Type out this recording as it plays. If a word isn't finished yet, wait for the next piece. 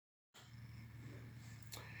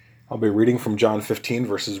I'll be reading from John 15,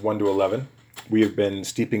 verses 1 to 11. We have been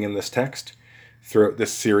steeping in this text throughout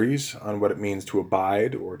this series on what it means to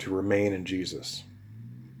abide or to remain in Jesus.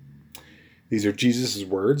 These are Jesus'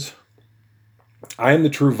 words. I am the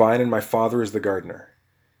true vine, and my Father is the gardener.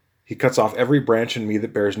 He cuts off every branch in me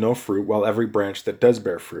that bears no fruit, while every branch that does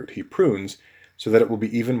bear fruit he prunes, so that it will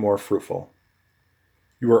be even more fruitful.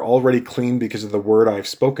 You are already clean because of the word I have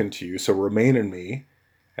spoken to you, so remain in me,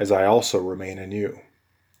 as I also remain in you.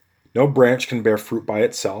 No branch can bear fruit by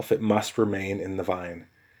itself, it must remain in the vine.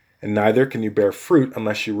 And neither can you bear fruit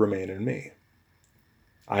unless you remain in me.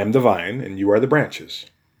 I am the vine, and you are the branches.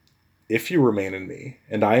 If you remain in me,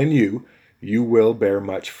 and I in you, you will bear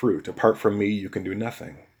much fruit. Apart from me, you can do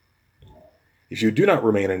nothing. If you do not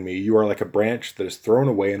remain in me, you are like a branch that is thrown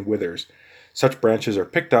away and withers. Such branches are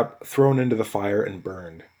picked up, thrown into the fire, and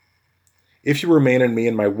burned. If you remain in me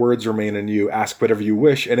and my words remain in you, ask whatever you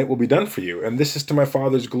wish, and it will be done for you. And this is to my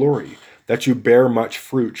Father's glory, that you bear much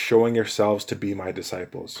fruit, showing yourselves to be my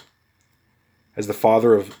disciples. As the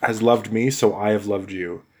Father has loved me, so I have loved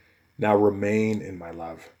you. Now remain in my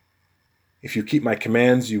love. If you keep my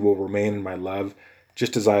commands, you will remain in my love,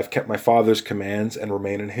 just as I have kept my Father's commands and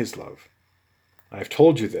remain in his love. I have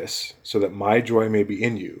told you this, so that my joy may be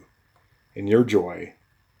in you, and your joy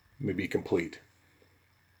may be complete.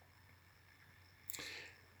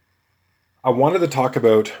 I wanted to talk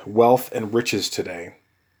about wealth and riches today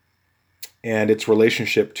and its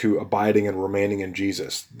relationship to abiding and remaining in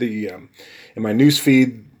Jesus. In my news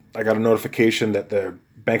feed, I got a notification that the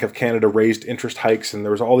Bank of Canada raised interest hikes, and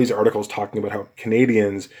there was all these articles talking about how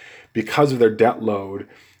Canadians, because of their debt load,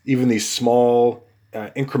 even these small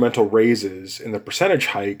incremental raises in the percentage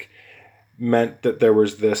hike meant that there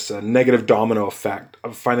was this negative domino effect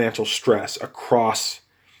of financial stress across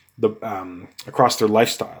their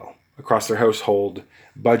lifestyle, across their household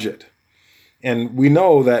budget. And we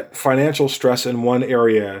know that financial stress in one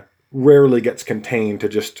area rarely gets contained to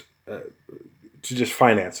just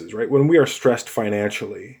finances, right? When we are stressed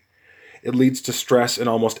financially, it leads to stress in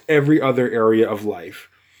almost every other area of life.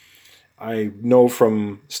 I know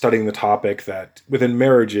from studying the topic that within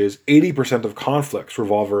marriages, 80% of conflicts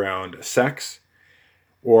revolve around sex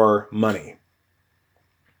or money.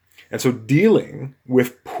 And so dealing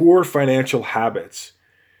with poor financial habits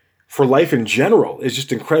for life in general is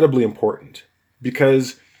just incredibly important,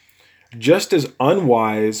 because just as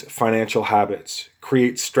unwise financial habits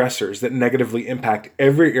create stressors that negatively impact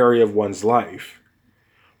every area of one's life,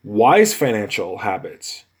 wise financial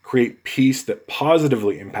habits create peace that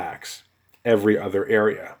positively impacts every other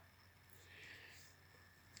area.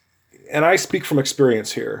 And I speak from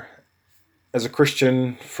experience here. As a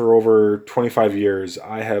Christian for over 25 years,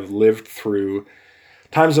 I have lived through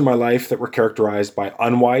times in my life that were characterized by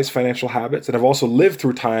unwise financial habits, and I've also lived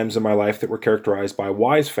through times in my life that were characterized by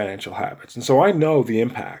wise financial habits. And so I know the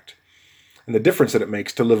impact and the difference that it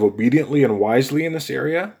makes to live obediently and wisely in this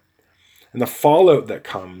area, and the fallout that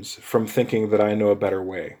comes from thinking that I know a better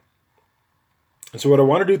way. And so what I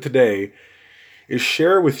want to do today is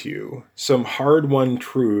share with you some hard-won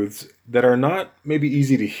truths that are not maybe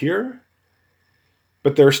easy to hear,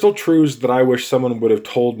 but there are still truths that I wish someone would have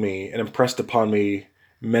told me and impressed upon me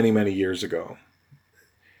many, many years ago.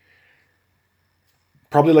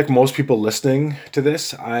 Probably like most people listening to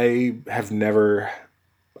this, I never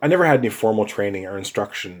had any formal training or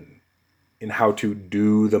instruction in how to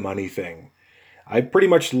do the money thing. I pretty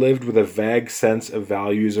much lived with a vague sense of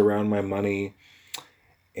values around my money,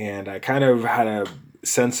 and I kind of had a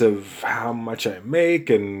sense of how much I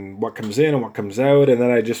make and what comes in and what comes out, and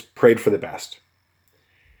then I just prayed for the best.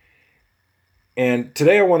 And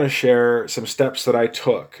today I want to share some steps that I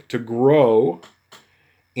took to grow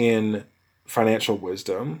in financial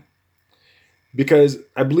wisdom, because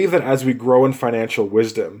I believe that as we grow in financial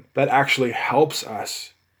wisdom, that actually helps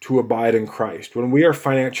us to abide in Christ. When we are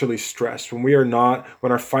financially stressed, when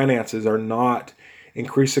our finances are not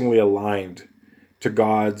increasingly aligned to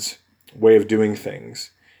God's way of doing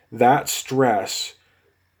things, that stress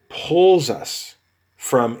pulls us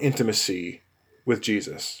from intimacy with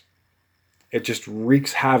Jesus. It just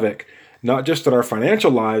wreaks havoc, not just in our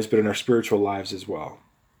financial lives, but in our spiritual lives as well.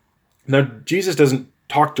 Now, Jesus doesn't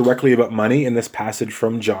talk directly about money in this passage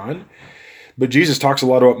from John, but Jesus talks a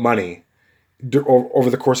lot about money over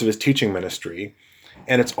the course of his teaching ministry,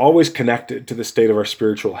 and it's always connected to the state of our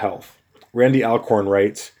spiritual health. Randy Alcorn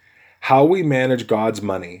writes, "How we manage God's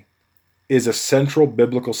money is a central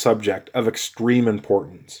biblical subject of extreme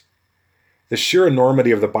importance. The sheer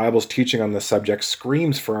enormity of the Bible's teaching on this subject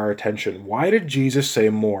screams for our attention. Why did Jesus say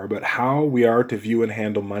more about how we are to view and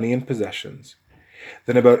handle money and possessions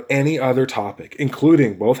than about any other topic,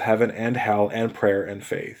 including both heaven and hell and prayer and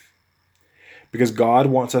faith? because God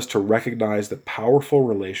wants us to recognize the powerful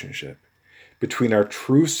relationship between our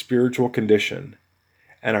true spiritual condition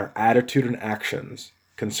and our attitude and actions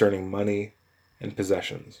concerning money and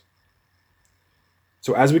possessions.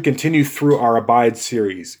 So as we continue through our Abide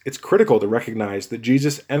series, it's critical to recognize that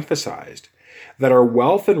Jesus emphasized that our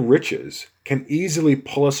wealth and riches can easily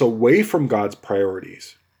pull us away from God's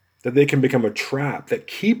priorities, that they can become a trap that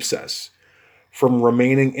keeps us from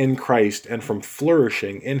remaining in Christ and from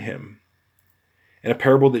flourishing in Him. In a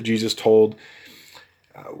parable that Jesus told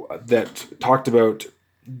that talked about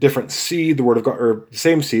different seed, the Word of God, or the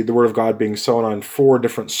same seed, the Word of God being sown on 4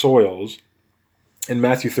 different soils, in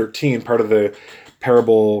Matthew 13, part of the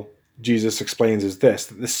parable Jesus explains is this: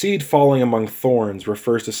 that the seed falling among thorns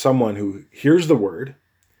refers to someone who hears the word,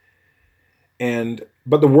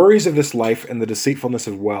 but the worries of this life and the deceitfulness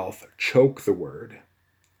of wealth choke the word,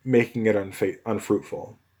 making it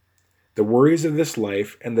unfruitful. The worries of this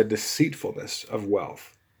life and the deceitfulness of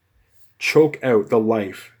wealth choke out the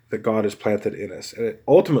life that God has planted in us, and it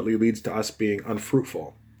ultimately leads to us being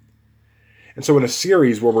unfruitful. And so in a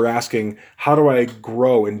series where we're asking, how do I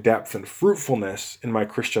grow in depth and fruitfulness in my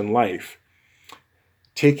Christian life,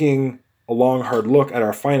 taking a long, hard look at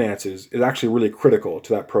our finances is actually really critical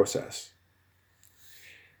to that process.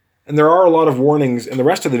 And there are a lot of warnings in the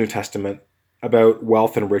rest of the New Testament about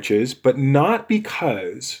wealth and riches, but not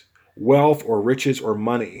because wealth or riches or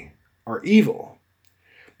money are evil,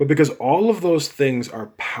 but because all of those things are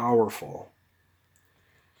powerful.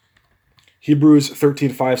 Hebrews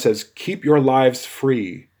 13:5 says, keep your lives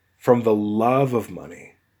free from the love of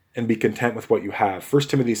money and be content with what you have. 1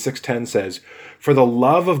 Timothy 6:10 says, for the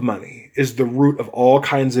love of money is the root of all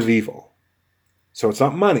kinds of evil. So it's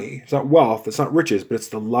not money, it's not wealth, it's not riches, but it's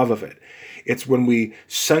the love of it. It's when we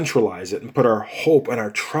centralize it and put our hope and our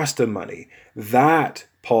trust in money. That,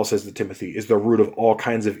 Paul says to Timothy, is the root of all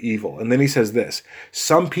kinds of evil. And then he says this,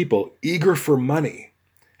 some people eager for money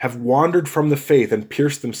have wandered from the faith and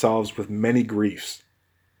pierced themselves with many griefs.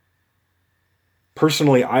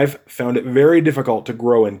 Personally, I've found it very difficult to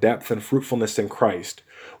grow in depth and fruitfulness in Christ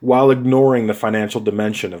while ignoring the financial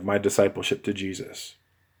dimension of my discipleship to Jesus.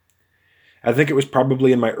 I think it was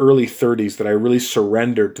probably in my early 30s that I really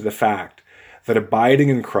surrendered to the fact that abiding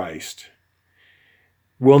in Christ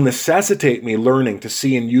will necessitate me learning to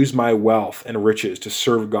see and use my wealth and riches to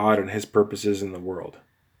serve God and His purposes in the world.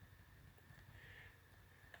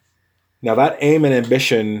 Now that aim and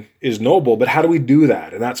ambition is noble, but how do we do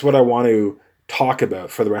that? And that's what I want to talk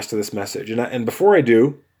about for the rest of this message. And before I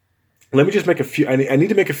do, let me just make I need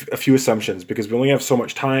to make a few assumptions because we only have so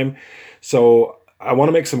much time. So I want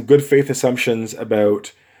to make some good faith assumptions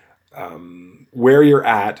about where you're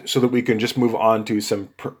at so that we can just move on to some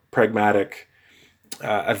pragmatic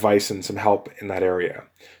advice and some help in that area.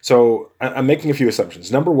 So I'm making a few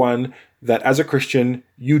assumptions. Number one, that as a Christian,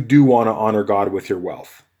 you do want to honor God with your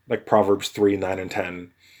wealth, like Proverbs 3:9 and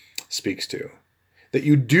 10 speaks to. That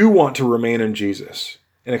you do want to remain in Jesus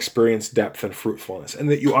and experience depth and fruitfulness, and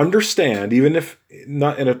that you understand, even if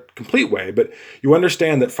not in a complete way, but you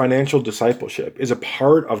understand that financial discipleship is a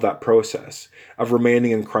part of that process of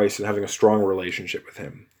remaining in Christ and having a strong relationship with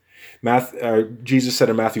Him. Jesus said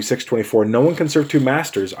in Matthew 6:24, no one can serve two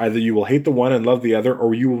masters. Either you will hate the one and love the other,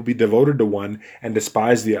 or you will be devoted to one and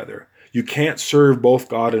despise the other. You can't serve both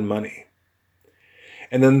God and money.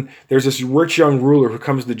 And then there's this rich young ruler who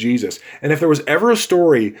comes to Jesus. And if there was ever a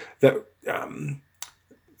story that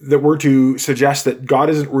were to suggest that God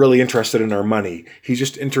isn't really interested in our money, He's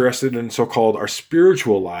just interested in so-called our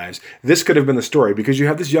spiritual lives, this could have been the story, because you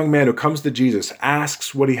have this young man who comes to Jesus,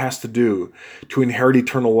 asks what he has to do to inherit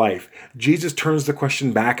eternal life. Jesus turns the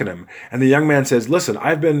question back at him, and the young man says, listen,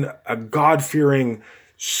 I've been a God-fearing,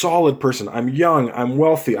 solid person. I'm young, I'm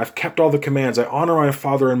wealthy, I've kept all the commands, I honor my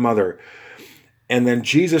father and mother. And then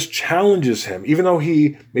Jesus challenges him, even though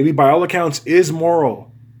he, maybe by all accounts, is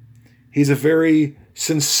moral. He's a very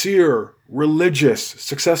sincere, religious,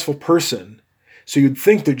 successful person. So you'd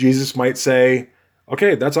think that Jesus might say,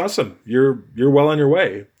 okay, that's awesome. You're well on your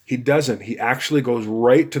way. He doesn't. He actually goes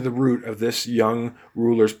right to the root of this young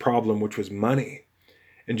ruler's problem, which was money.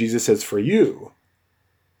 And Jesus says, for you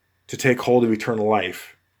to take hold of eternal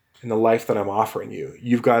life and the life that I'm offering you,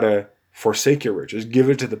 you've got to forsake your riches, give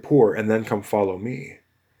it to the poor, and then come follow me.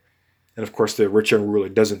 And of course, the rich young ruler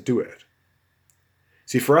doesn't do it.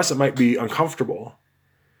 See, for us, it might be uncomfortable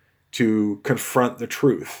to confront the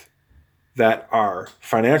truth that our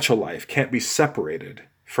financial life can't be separated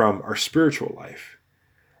from our spiritual life,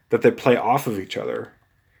 that they play off of each other.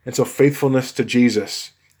 And so faithfulness to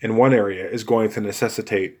Jesus in one area is going to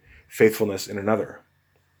necessitate faithfulness in another.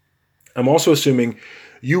 I'm also assuming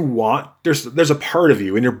you want, there's a part of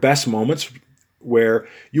you in your best moments where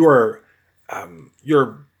you're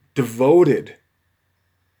devoted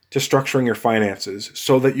to structuring your finances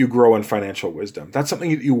so that you grow in financial wisdom. That's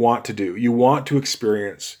something that you want to do. You want to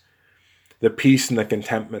experience the peace and the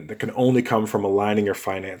contentment that can only come from aligning your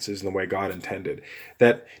finances in the way God intended.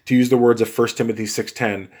 That, to use the words of 1 Timothy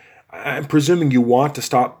 6:10, I'm presuming you want to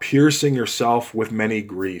stop piercing yourself with many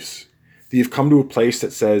griefs. That you've come to a place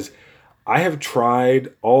that says, I have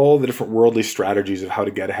tried all the different worldly strategies of how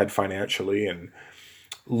to get ahead financially and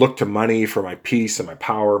look to money for my peace and my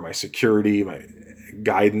power, my security, my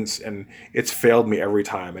guidance, and it's failed me every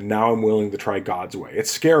time. And now I'm willing to try God's way. It's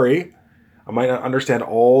scary. I might not understand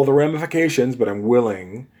all the ramifications, but I'm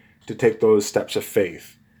willing to take those steps of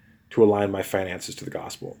faith to align my finances to the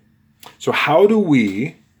gospel. So how do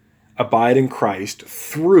we abide in Christ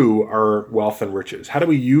through our wealth and riches? How do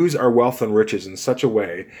we use our wealth and riches in such a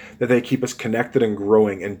way that they keep us connected and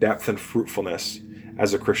growing in depth and fruitfulness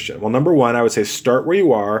as a Christian? Well, number one, I would say start where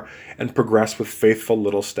you are and progress with faithful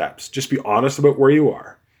little steps. Just be honest about where you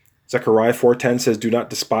are. Zechariah 4:10 says, do not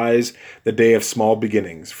despise the day of small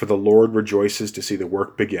beginnings, for the Lord rejoices to see the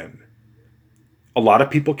work begin. A lot of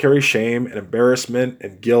people carry shame and embarrassment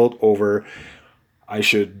and guilt over, I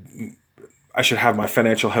should have my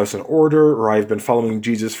financial house in order, or I've been following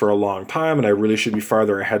Jesus for a long time and I really should be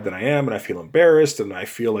farther ahead than I am, and I feel embarrassed and I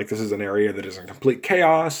feel like this is an area that is in complete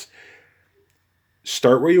chaos.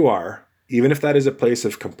 Start where you are, even if that is a place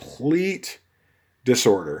of complete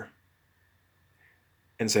disorder,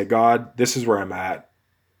 and say, God, this is where I'm at.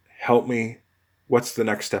 Help me. What's the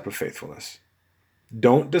next step of faithfulness?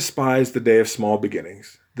 Don't despise the day of small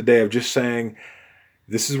beginnings, the day of just saying,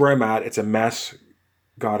 this is where I'm at. It's a mess.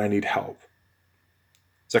 God, I need help.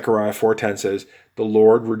 Zechariah 4:10 says, the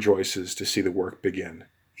Lord rejoices to see the work begin.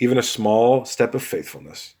 Even a small step of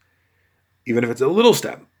faithfulness, even if it's a little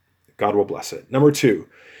step, God will bless it. Number two,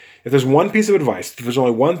 if there's one piece of advice, if there's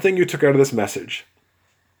only one thing you took out of this message,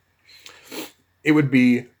 it would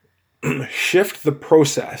be shift the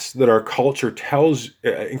process that our culture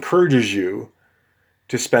encourages you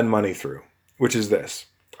to spend money through, which is this.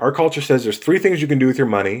 Our culture says there's three things you can do with your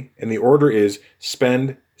money, and the order is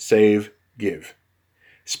spend, save, give.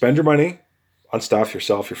 Spend your money on stuff,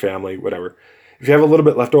 yourself, your family, whatever. If you have a little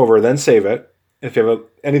bit left over, then save it. If you have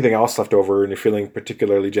anything else left over and you're feeling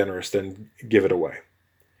particularly generous, then give it away.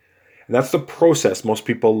 And that's the process most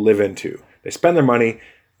people live into. They spend their money,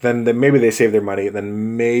 then maybe they save their money, and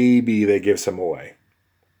then maybe they give some away.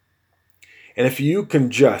 And if you can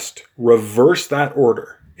just reverse that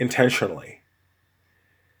order intentionally,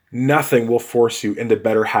 nothing will force you into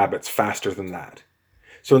better habits faster than that.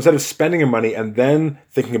 So instead of spending your money and then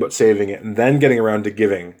thinking about saving it and then getting around to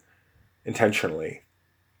giving intentionally,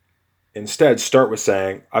 instead start with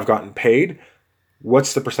saying, I've gotten paid.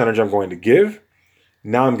 What's the percentage I'm going to give?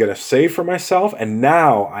 Now I'm going to save for myself, and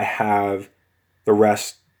now I have the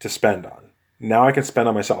rest to spend on. Now I can spend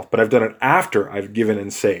on myself, but I've done it after I've given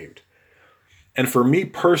and saved. And for me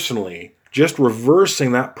personally, just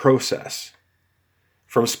reversing that process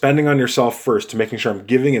from spending on yourself first to making sure I'm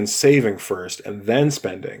giving and saving first and then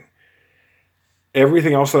spending,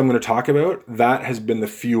 everything else that I'm going to talk about, that has been the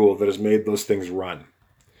fuel that has made those things run.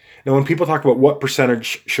 Now, when people talk about what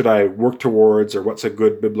percentage should I work towards, or what's a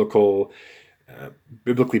good biblically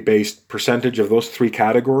based percentage of those three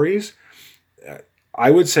categories,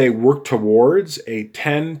 I would say work towards a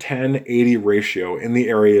 10-10-80 ratio in the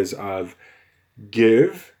areas of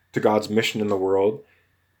give to God's mission in the world,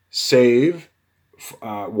 save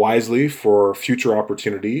wisely for future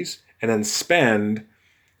opportunities, and then spend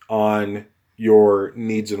on your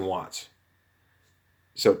needs and wants.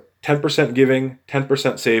 So 10% giving,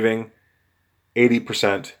 10% saving,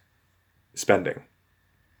 80% spending.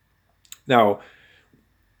 Now,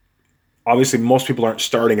 obviously, most people aren't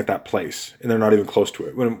starting at that place, and they're not even close to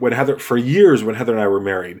it. When Heather, for years, when Heather and I were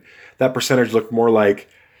married, that percentage looked more like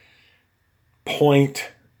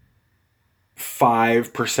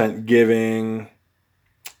 0.5% giving,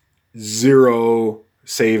 0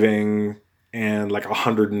 saving, and like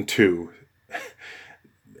 102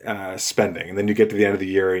 spending. And then you get to the end of the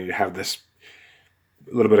year and you have this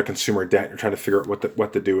little bit of consumer debt. You're trying to figure out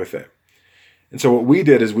what to do with it. And so what we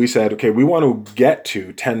did is we said, okay, we want to get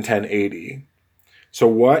to 10-10-80. So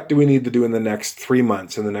what do we need to do in the next 3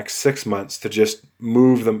 months, in the next 6 months, to just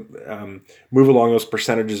move along those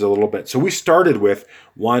percentages a little bit? So we started with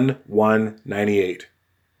 1-1-98.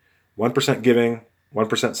 1% giving,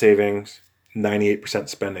 1% savings, 98%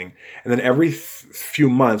 spending. And then every few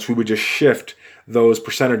months, we would just shift those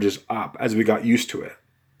percentages up as we got used to it.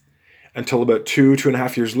 Until about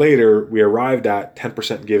 2.5 years later, we arrived at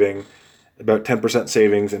 10% giving, about 10%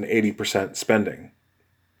 savings, and 80% spending.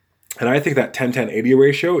 And I think that 10-10-80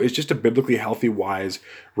 ratio is just a biblically healthy, wise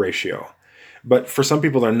ratio. But for some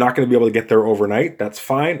people, they're not going to be able to get there overnight. That's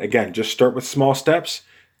fine. Again, just start with small steps.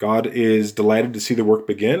 God is delighted to see the work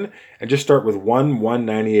begin. And just start with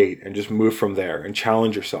 198 and just move from there and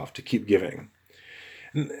challenge yourself to keep giving.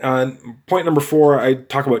 Point number 4, I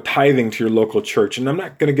talk about tithing to your local church. And I'm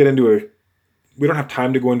not going to get into we don't have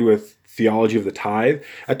time to go into a theology of the tithe.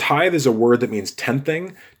 A tithe is a word that means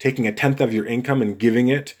tenthing, taking a tenth of your income and giving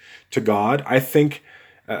it to God. I think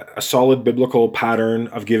a solid biblical pattern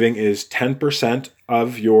of giving is 10%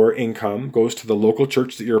 of your income goes to the local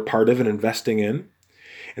church that you're a part of and investing in.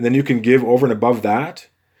 And then you can give over and above that.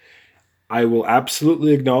 I will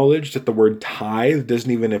absolutely acknowledge that the word tithe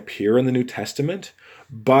doesn't even appear in the New Testament,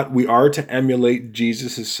 but we are to emulate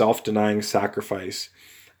Jesus' self-denying sacrifice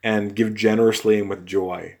and give generously and with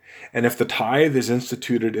joy. And if the tithe is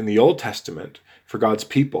instituted in the Old Testament for God's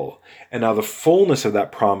people, and now the fullness of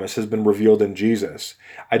that promise has been revealed in Jesus,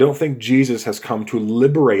 I don't think Jesus has come to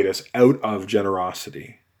liberate us out of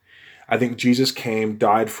generosity. I think Jesus came,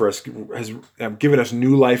 died for us, has given us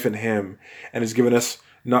new life in him, and has given us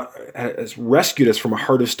has rescued us from a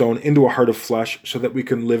heart of stone into a heart of flesh so that we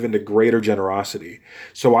can live into greater generosity.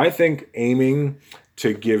 So I think aiming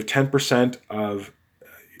to give 10% of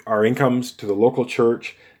our incomes to the local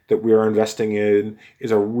church that we are investing in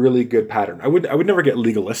is a really good pattern. I would never get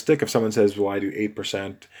legalistic if someone says, well, I do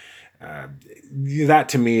 8%. That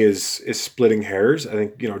to me is splitting hairs. I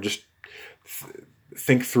think, just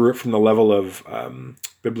think through it from the level of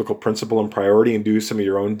biblical principle and priority and do some of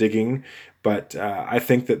your own digging. But I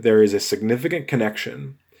think that there is a significant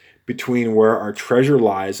connection between where our treasure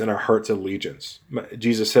lies and our heart's allegiance.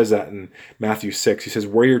 Jesus says that in Matthew 6. He says,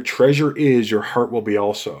 where your treasure is, your heart will be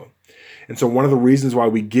also. And so one of the reasons why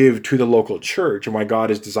we give to the local church and why God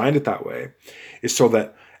has designed it that way is so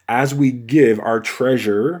that as we give our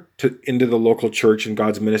treasure into the local church and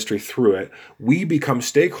God's ministry through it, we become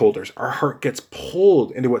stakeholders. Our heart gets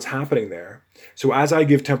pulled into what's happening there. So as I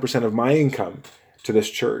give 10% of my income to this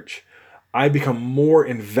church, I become more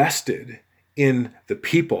invested in the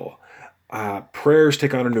people. Prayers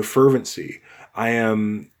take on a new fervency. I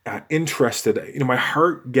am interested. My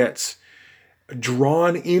heart gets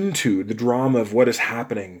drawn into the drama of what is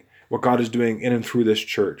happening, what God is doing in and through this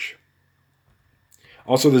church.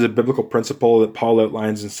 Also, there's a biblical principle that Paul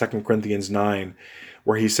outlines in 2 Corinthians 9,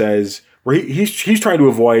 where he says, he's trying to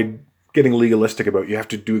avoid getting legalistic about you have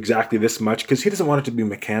to do exactly this much, because he doesn't want it to be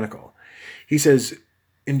mechanical. He says,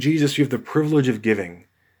 in Jesus, you have the privilege of giving,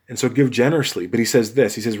 and so give generously. But he says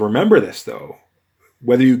this, he says, remember this though,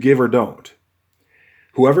 whether you give or don't.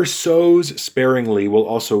 Whoever sows sparingly will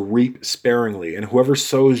also reap sparingly, and whoever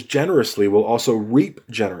sows generously will also reap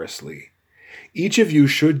generously. Each of you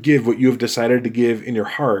should give what you have decided to give in your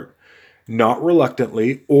heart, not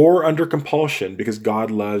reluctantly or under compulsion, because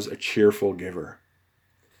God loves a cheerful giver.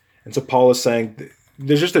 And so Paul is saying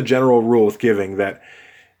there's just a general rule with giving that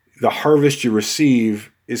the harvest you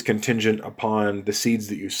receive is contingent upon the seeds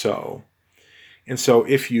that you sow. And so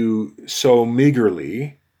if you sow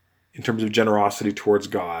meagerly in terms of generosity towards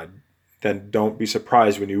God, then don't be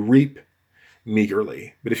surprised when you reap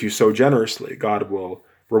meagerly. But if you sow generously, God will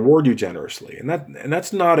reward you generously. And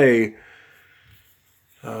that's not I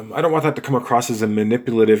don't want that to come across as a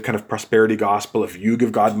manipulative kind of prosperity gospel. If you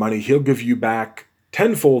give God money, he'll give you back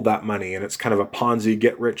tenfold that money, and it's kind of a Ponzi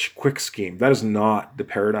get-rich-quick scheme. That is not the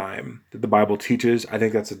paradigm that the Bible teaches. I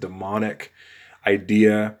think that's a demonic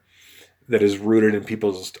idea that is rooted in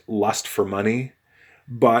people's lust for money.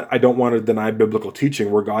 But I don't want to deny biblical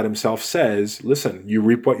teaching where God himself says, listen, you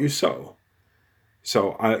reap what you sow.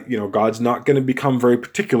 So, God's not going to become very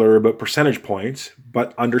particular about percentage points,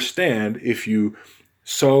 but understand if you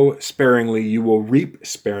sow sparingly, you will reap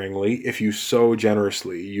sparingly. If you sow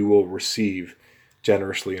generously, you will receive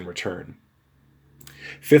generously in return.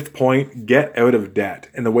 Fifth point, get out of debt.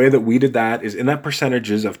 And the way that we did that is in that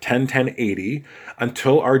percentages of 10-10-80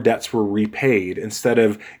 until our debts were repaid. Instead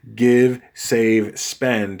of give, save,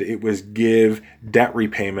 spend, it was give, debt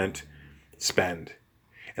repayment, spend.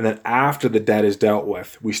 And then after the debt is dealt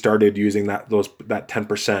with, we started using that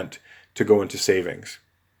 10% to go into savings.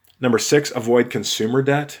 Number 6, avoid consumer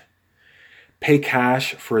debt. Pay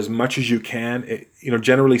cash for as much as you can.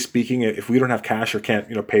 Generally speaking, if we don't have cash or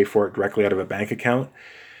can't, pay for it directly out of a bank account,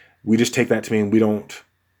 we just take that to mean we don't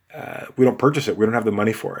purchase it. We don't have the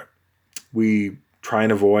money for it. We try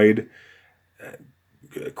and avoid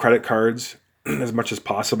credit cards as much as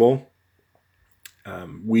possible.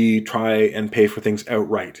 We try and pay for things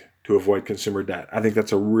outright to avoid consumer debt. I think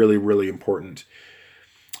that's a really, really important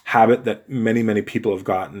habit that many, many people have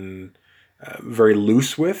gotten very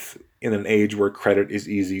loose with in an age where credit is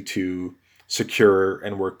easy to secure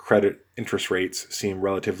and where credit interest rates seem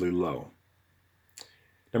relatively low.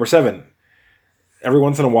 Number 7, every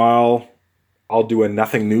once in a while, I'll do a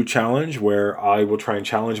nothing new challenge where I will try and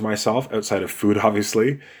challenge myself, outside of food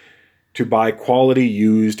obviously, to buy quality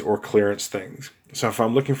used or clearance things. So if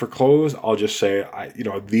I'm looking for clothes, I'll just say, I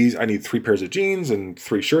need 3 pairs of jeans and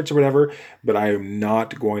 3 shirts or whatever, but I am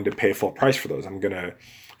not going to pay full price for those. I'm going to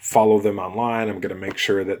follow them online. I'm going to make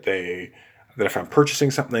sure that if I'm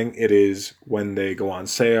purchasing something, it is when they go on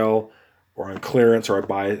sale or on clearance, or I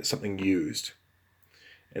buy something used.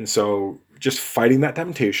 And so just fighting that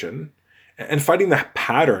temptation and fighting that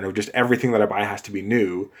pattern of just everything that I buy has to be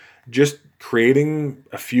new, just creating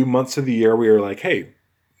a few months of the year where you're like, hey,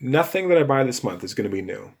 nothing that I buy this month is going to be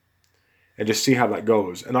new, and just see how that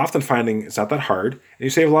goes. And often finding it's not that hard, and you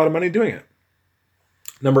save a lot of money doing it.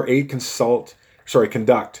 Number 8, conduct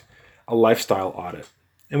a lifestyle audit.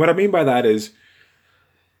 And what I mean by that is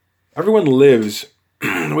everyone lives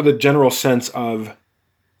with a general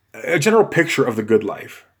picture of the good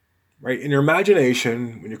life, right? In your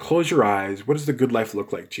imagination, when you close your eyes, what does the good life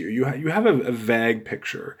look like to you? You have a vague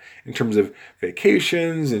picture in terms of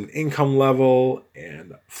vacations and income level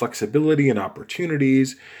and flexibility and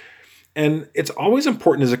opportunities. And it's always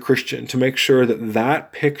important as a Christian to make sure that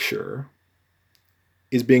that picture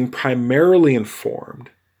is being primarily informed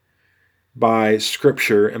by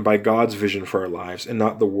Scripture and by God's vision for our lives, and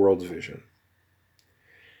not the world's vision.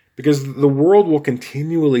 Because the world will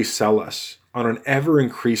continually sell us on an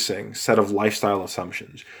ever-increasing set of lifestyle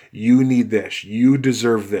assumptions. You need this. You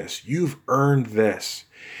deserve this. You've earned this.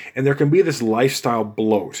 And there can be this lifestyle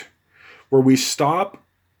bloat where we stop,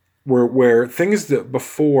 where things that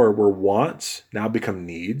before were wants now become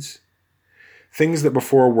needs. Things that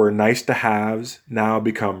before were nice to haves now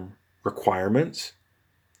become requirements.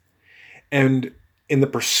 And in the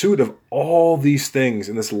pursuit of all these things,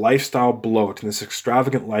 in this lifestyle bloat, in this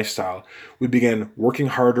extravagant lifestyle, we begin working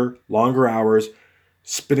harder, longer hours,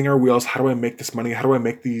 spinning our wheels. How do I make this money? How do I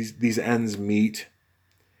make these ends meet?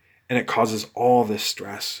 And it causes all this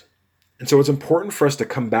stress. And so it's important for us to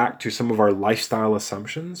come back to some of our lifestyle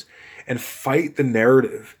assumptions and fight the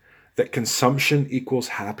narrative that consumption equals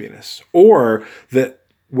happiness, or that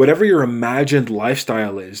whatever your imagined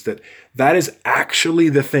lifestyle is, that is actually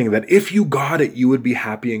the thing, that if you got it, you would be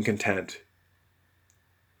happy and content.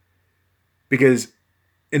 Because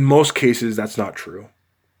in most cases, that's not true.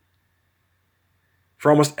 For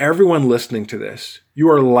almost everyone listening to this, you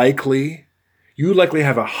likely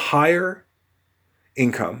have a higher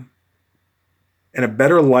income and a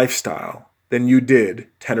better lifestyle than you did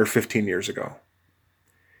 10 or 15 years ago.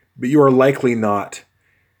 But you are likely not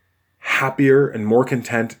happier and more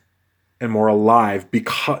content and more alive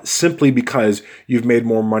simply because you've made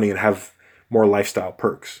more money and have more lifestyle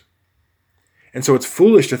perks. And so it's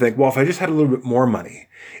foolish to think, well, if I just had a little bit more money,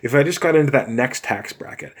 if I just got into that next tax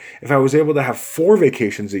bracket, if I was able to have 4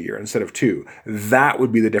 vacations a year instead of 2, that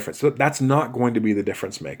would be the difference. So that's not going to be the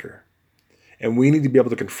difference maker. And we need to be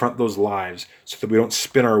able to confront those lives so that we don't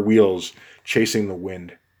spin our wheels chasing the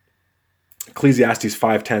wind. Ecclesiastes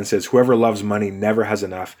 5:10 says, whoever loves money never has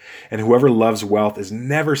enough, and whoever loves wealth is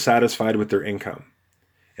never satisfied with their income.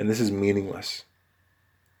 And this is meaningless.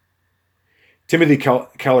 Timothy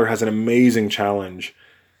Keller has an amazing challenge.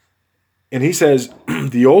 And he says,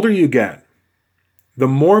 the older you get, the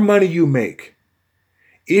more money you make,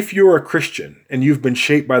 if you're a Christian and you've been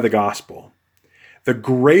shaped by the gospel, the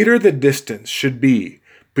greater the distance should be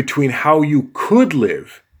between how you could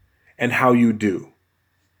live and how you do.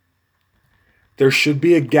 There should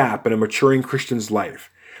be a gap in a maturing Christian's life,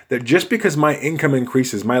 that just because my income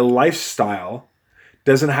increases, my lifestyle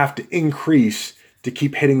doesn't have to increase to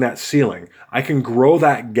keep hitting that ceiling. I can grow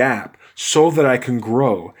that gap so that I can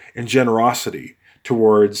grow in generosity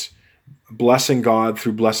towards blessing God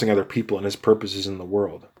through blessing other people and His purposes in the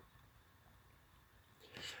world.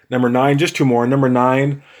 Number 9, just 2 more. Number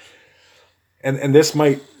 9, and this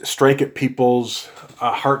might strike at people's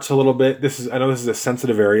hearts a little bit. I know this is a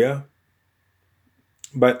sensitive area,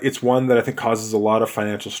 but it's one that I think causes a lot of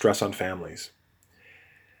financial stress on families.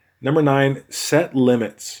 Number 9, set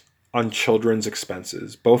limits on children's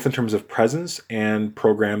expenses, both in terms of presents and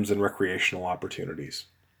programs and recreational opportunities.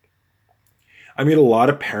 I meet a lot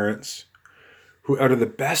of parents who, out of the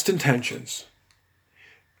best intentions,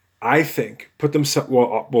 I think, put themselves,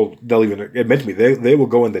 well, they'll even admit to me, they will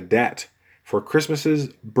go into debt for Christmases,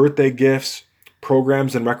 birthday gifts,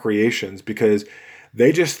 programs, and recreations because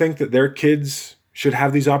they just think that their kids should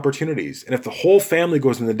have these opportunities. And if the whole family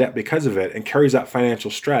goes into debt because of it and carries that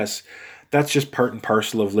financial stress, that's just part and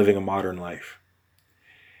parcel of living a modern life.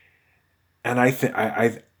 And I think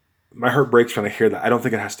my heart breaks when I hear that. I don't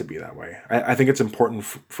think it has to be that way. I think it's important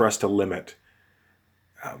for us to limit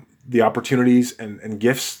the opportunities and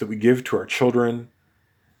gifts that we give to our children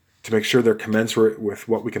to make sure they're commensurate with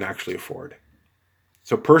what we can actually afford.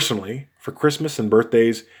 So personally, for Christmas and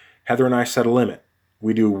birthdays, Heather and I set a limit.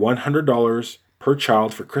 We do $100 per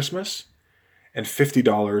child for Christmas and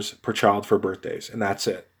 $50 per child for birthdays, and that's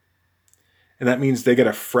it. And that means they get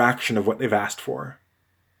a fraction of what they've asked for.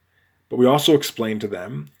 But we also explain to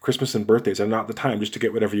them, Christmas and birthdays are not the time just to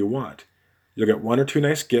get whatever you want. You'll get 1 or 2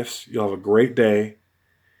 nice gifts, you'll have a great day,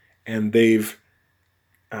 and they've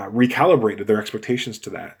recalibrated their expectations to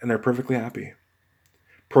that, and they're perfectly happy.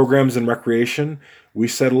 Programs and recreation, we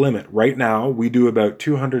set a limit. Right now, we do about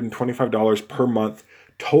 $225 per month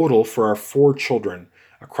total for our 4 children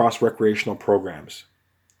across recreational programs.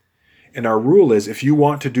 And our rule is if you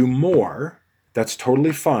want to do more, that's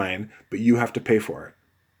totally fine, but you have to pay for it.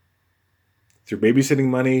 Through babysitting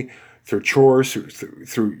money, through chores,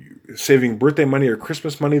 through saving birthday money or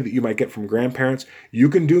Christmas money that you might get from grandparents, you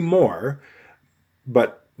can do more,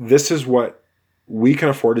 but this is what we can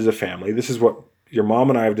afford as a family. This is what your mom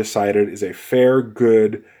and I have decided is a fair,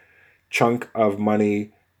 good chunk of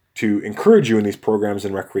money to encourage you in these programs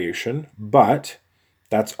and recreation, but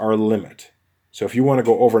that's our limit. So if you want to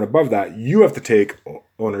go over and above that, you have to take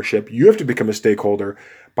ownership. You have to become a stakeholder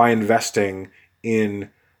by investing in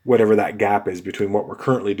whatever that gap is between what we're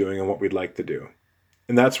currently doing and what we'd like to do.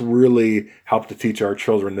 And that's really helped to teach our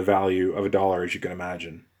children the value of $1, as you can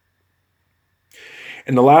imagine.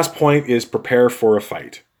 And the last point is prepare for a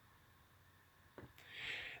fight.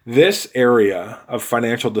 This area of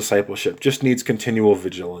financial discipleship just needs continual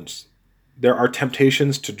vigilance. There are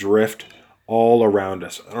temptations to drift all around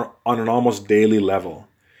us on an almost daily level.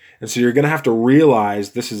 And so you're going to have to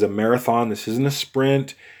realize this is a marathon, this isn't a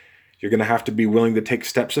sprint. You're going to have to be willing to take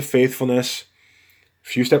steps of faithfulness, a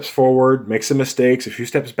few steps forward, make some mistakes, a few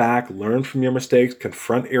steps back, learn from your mistakes,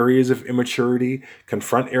 confront areas of immaturity,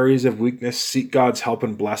 confront areas of weakness, seek God's help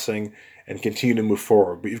and blessing, and continue to move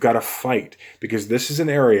forward. But you've got to fight, because this is an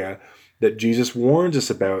area that Jesus warns us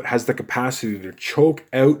about has the capacity to choke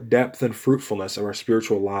out depth and fruitfulness of our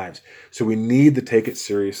spiritual lives. So we need to take it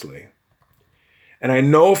seriously. And I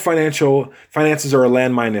know finances are a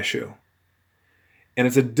landmine issue. And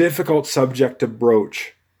it's a difficult subject to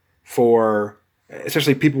broach for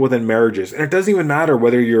especially people within marriages. And it doesn't even matter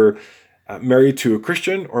whether you're married to a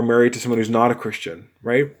Christian or married to someone who's not a Christian,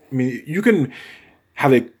 right? I mean, you can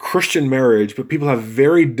have a Christian marriage, but people have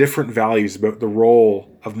very different values about the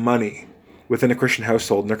role of money within a Christian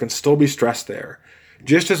household, and there can still be stress there.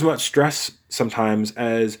 Just as much stress sometimes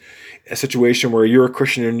as a situation where you're a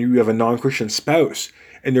Christian and you have a non-Christian spouse,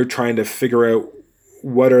 and you're trying to figure out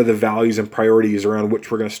what are the values and priorities around which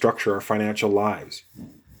we're going to structure our financial lives.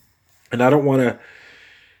 And I don't want to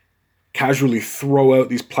casually throw out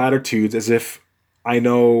these platitudes as if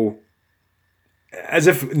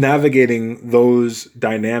navigating those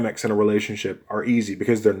dynamics in a relationship are easy,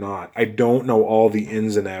 because they're not. I don't know all the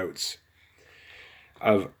ins and outs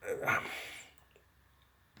of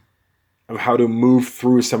how to move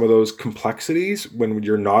through some of those complexities when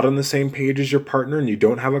you're not on the same page as your partner and you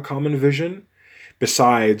don't have a common vision.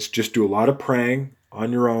 Besides, just do a lot of praying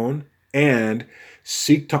on your own and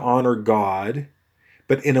seek to honor God,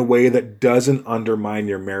 but in a way that doesn't undermine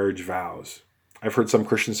your marriage vows. I've heard some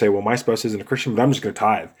Christians say, well, my spouse isn't a Christian, but I'm just going to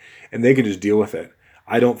tithe, and they can just deal with it.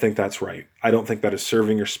 I don't think that's right. I don't think that is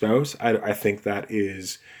serving your spouse. I don't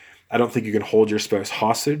think you can hold your spouse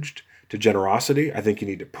hostage to generosity. I think you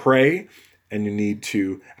need to pray, and you need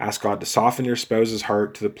to ask God to soften your spouse's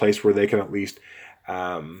heart to the place where they can at least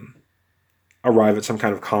arrive at some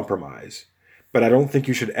kind of compromise. But I don't think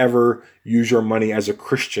you should ever use your money as a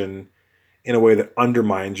Christian in a way that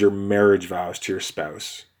undermines your marriage vows to your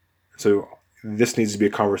spouse. So this needs to be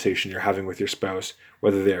a conversation you're having with your spouse,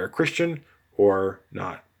 whether they're a Christian or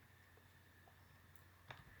not.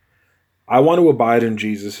 I want to abide in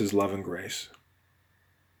Jesus' love and grace.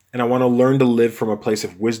 And I want to learn to live from a place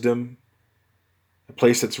of wisdom, a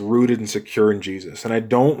place that's rooted and secure in Jesus. And I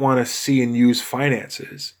don't want to see and use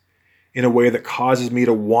finances in a way that causes me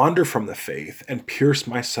to wander from the faith and pierce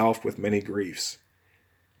myself with many griefs.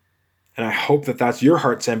 And I hope that that's your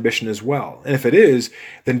heart's ambition as well. And if it is,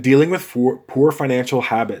 then dealing with poor financial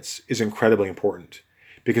habits is incredibly important.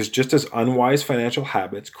 Because just as unwise financial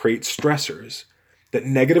habits create stressors that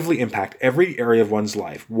negatively impact every area of one's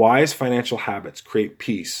life, wise financial habits create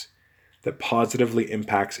peace that positively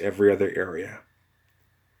impacts every other area.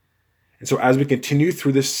 And so as we continue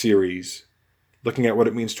through this series, looking at what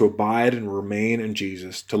it means to abide and remain in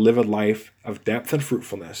Jesus, to live a life of depth and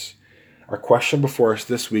fruitfulness, our question before us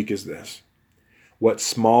this week is this: What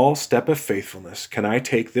small step of faithfulness can I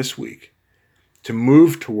take this week to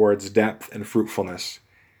move towards depth and fruitfulness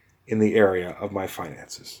in the area of my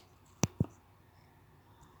finances?